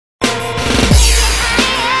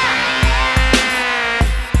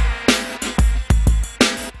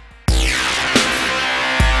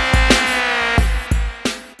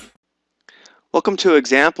Welcome to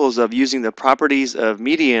examples of using the properties of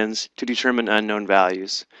medians to determine unknown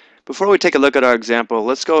values. Before we take a look at our example,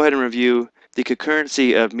 let's go ahead and review the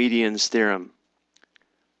concurrency of medians theorem.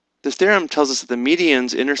 This theorem tells us that the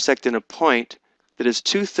medians intersect in a point that is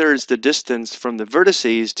 2/3 the distance from the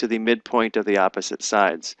vertices to the midpoint of the opposite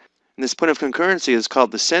sides. And this point of concurrency is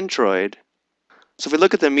called the centroid. So if we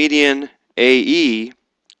look at the median AE,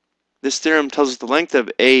 this theorem tells us the length of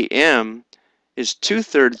AM is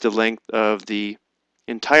 2/3 the length of the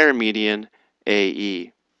entire median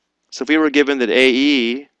AE. So if we were given that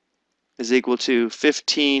AE is equal to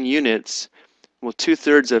 15 units, well,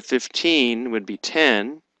 2/3 of 15 would be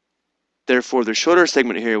 10. Therefore, the shorter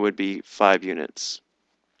segment here would be 5 units.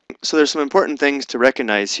 So there's some important things to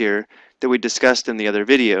recognize here that we discussed in the other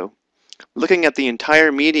video. Looking at the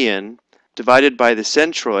entire median divided by the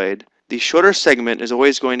centroid, the shorter segment is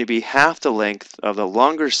always going to be half the length of the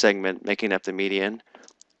longer segment making up the median.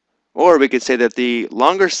 Or we could say that the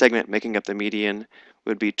longer segment making up the median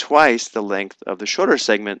would be twice the length of the shorter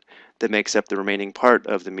segment that makes up the remaining part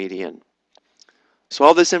of the median. So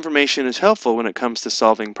all this information is helpful when it comes to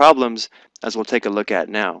solving problems, as we'll take a look at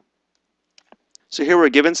now. So here we're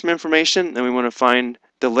given some information and we want to find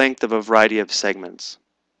the length of a variety of segments.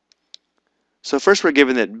 So first we're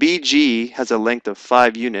given that BG has a length of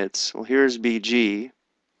 5 units. Well, here's BG.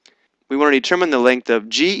 We want to determine the length of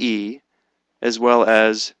GE as well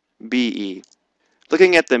as BE.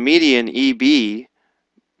 Looking at the median EB,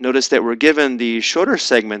 notice that we're given the shorter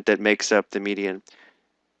segment that makes up the median.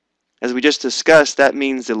 As we just discussed, that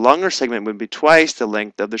means the longer segment would be twice the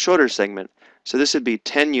length of the shorter segment. So this would be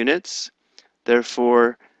 10 units.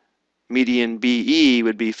 Therefore, median BE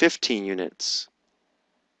would be 15 units.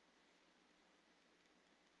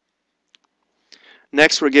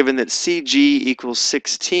 Next, we're given that CG equals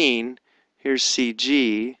 16. Here's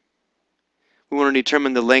CG. We want to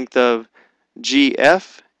determine the length of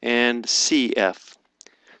GF and CF.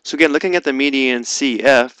 So again, looking at the median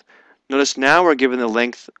CF, notice now we're given the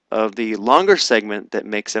length of the longer segment that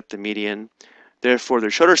makes up the median. Therefore, the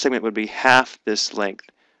shorter segment would be half this length.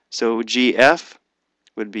 So GF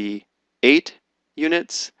would be 8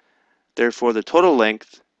 units. Therefore, the total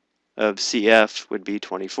length of CF would be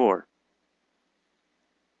 24.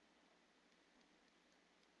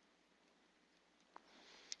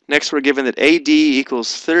 Next, we're given that AD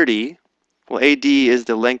equals 30. Well, AD is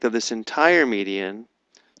the length of this entire median.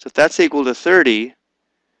 So if that's equal to 30,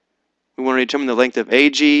 we want to determine the length of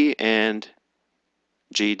AG and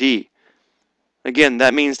GD. Again,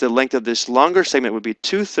 that means the length of this longer segment would be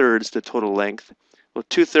 2/3 the total length. Well,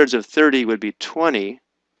 2/3 of 30 would be 20.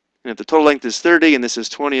 And if the total length is 30 and this is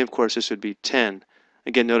 20, of course, this would be 10.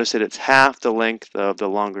 Again, notice that it's half the length of the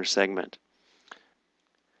longer segment.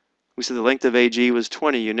 We said the length of AG was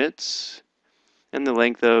 20 units, and the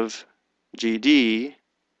length of GD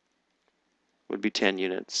would be 10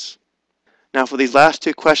 units. Now for these last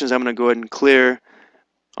two questions, I'm going to go ahead and clear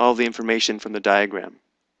all the information from the diagram.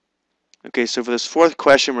 Okay, so for this fourth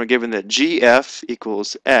question, we're given that GF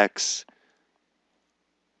equals X.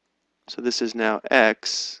 So this is now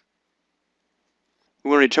X. We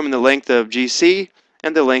want to determine the length of GC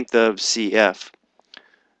and the length of CF.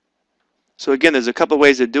 So again, there's a couple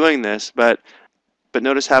ways of doing this, but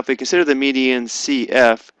notice how if we consider the median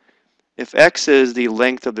CF, if X is the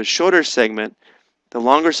length of the shorter segment, the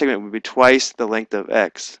longer segment would be twice the length of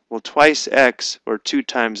X. Well, twice X, or 2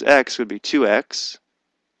 times X, would be 2X.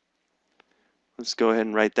 Let's go ahead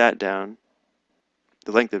and write that down.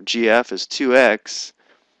 The length of GF is 2X.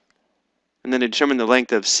 And then to determine the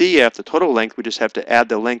length of CF, the total length, we just have to add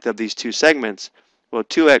the length of these two segments. Well,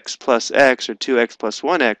 2X plus X, or 2X plus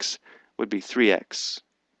 1X, would be 3X.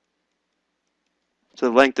 So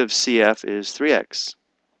the length of CF is 3X.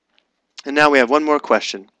 And now we have one more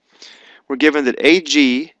question. We're given that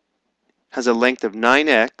AG has a length of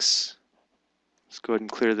 9X. Let's go ahead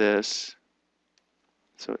and clear this.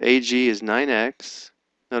 So AG is 9X.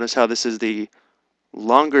 Notice how this is the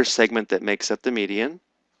longer segment that makes up the median.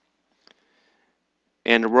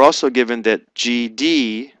 And we're also given that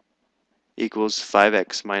GD equals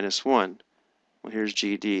 5X minus 1. Well, here's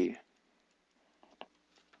GD.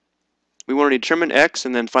 We want to determine X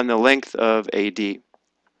and then find the length of AD.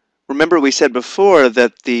 Remember we said before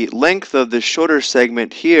that the length of the shorter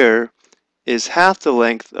segment here is half the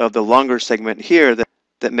length of the longer segment here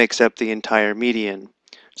that makes up the entire median.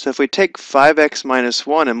 So if we take 5X minus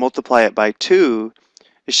 1 and multiply it by 2,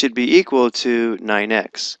 it should be equal to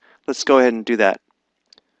 9X. Let's go ahead and do that.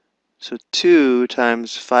 So 2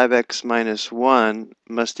 times 5X minus 1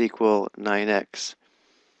 must equal 9X.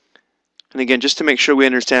 And again, just to make sure we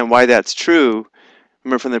understand why that's true,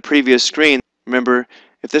 remember from the previous screen, remember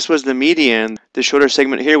If this was the median, the shorter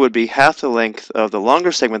segment here would be half the length of the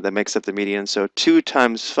longer segment that makes up the median. So 2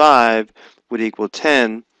 times 5 would equal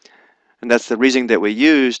 10. And that's the reasoning that we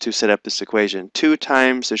use to set up this equation. 2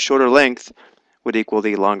 times the shorter length would equal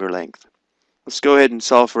the longer length. Let's go ahead and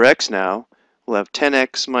solve for x now. We'll have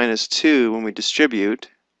 10x minus 2 when we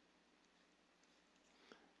distribute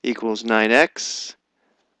equals 9x.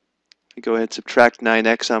 We go ahead and subtract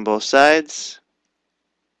 9x on both sides.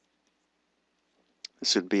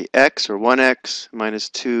 This would be x, or 1x, minus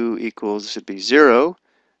 2 equals, this would be 0.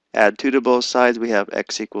 Add 2 to both sides, we have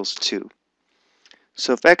x equals 2.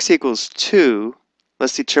 So if x equals 2,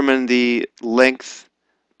 let's determine the length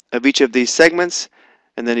of each of these segments,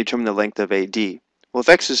 and then determine the length of AD. Well, if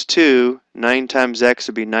x is 2, 9 times x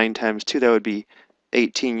would be 9 times 2, that would be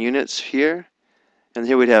 18 units here. And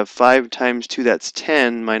here we'd have 5 times 2, that's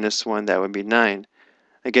 10, minus 1, that would be 9.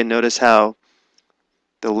 Again, notice how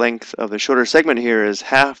the length of the shorter segment here is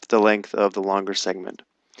half the length of the longer segment.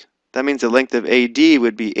 That means the length of AD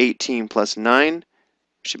would be 18 plus 9, which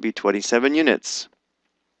should be 27 units.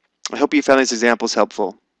 I hope you found these examples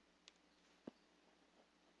helpful.